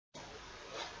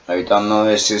He done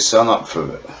notice his son up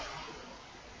for it.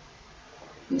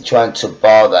 He tried to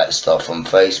bar that stuff on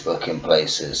Facebook in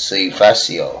places. See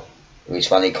Facio, his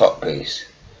funny cock piece.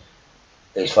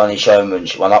 His funny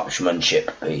showmanship,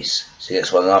 one-upsmanship piece. See,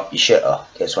 gets one up your shitter,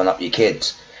 gets one up your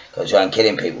kids. Goes around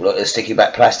killing people. Look, there's sticky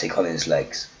back plastic on his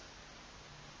legs.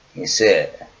 You see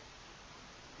it?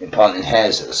 Implanting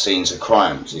hairs at the scenes of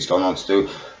crimes. He's gone on to do.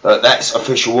 But that's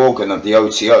official organ of the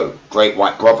OTO, Great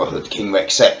White Brotherhood, King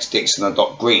Rex X, Dixon and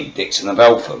Doc Green, Dixon of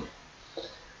Eltham.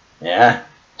 Yeah?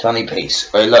 Tiny piece.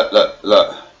 Hey, look.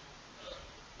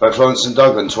 By Florence and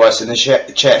Duggan, twice in the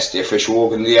chest, the official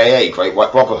organ of the AA, Great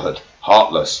White Brotherhood.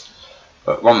 Heartless.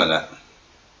 But 1 minute.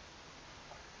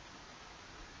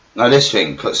 Now this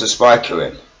thing puts a spiker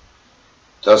in.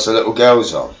 Does the little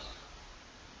girls on.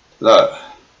 Look.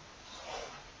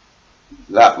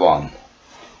 That one.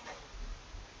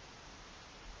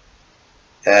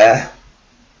 Yeah.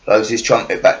 Blows his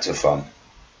trumpet back to front.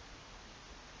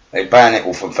 They ban it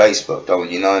all from Facebook, don't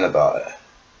want you knowing about it.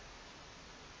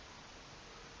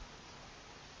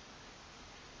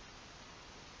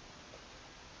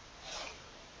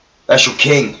 That's your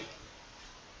king.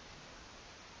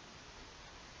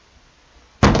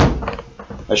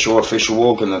 That's your official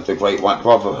organ of the Great White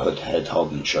Brotherhood, head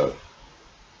Hodden show.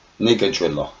 Nigger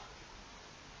driller.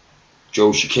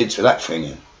 Drills your kids with that thing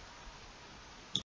in.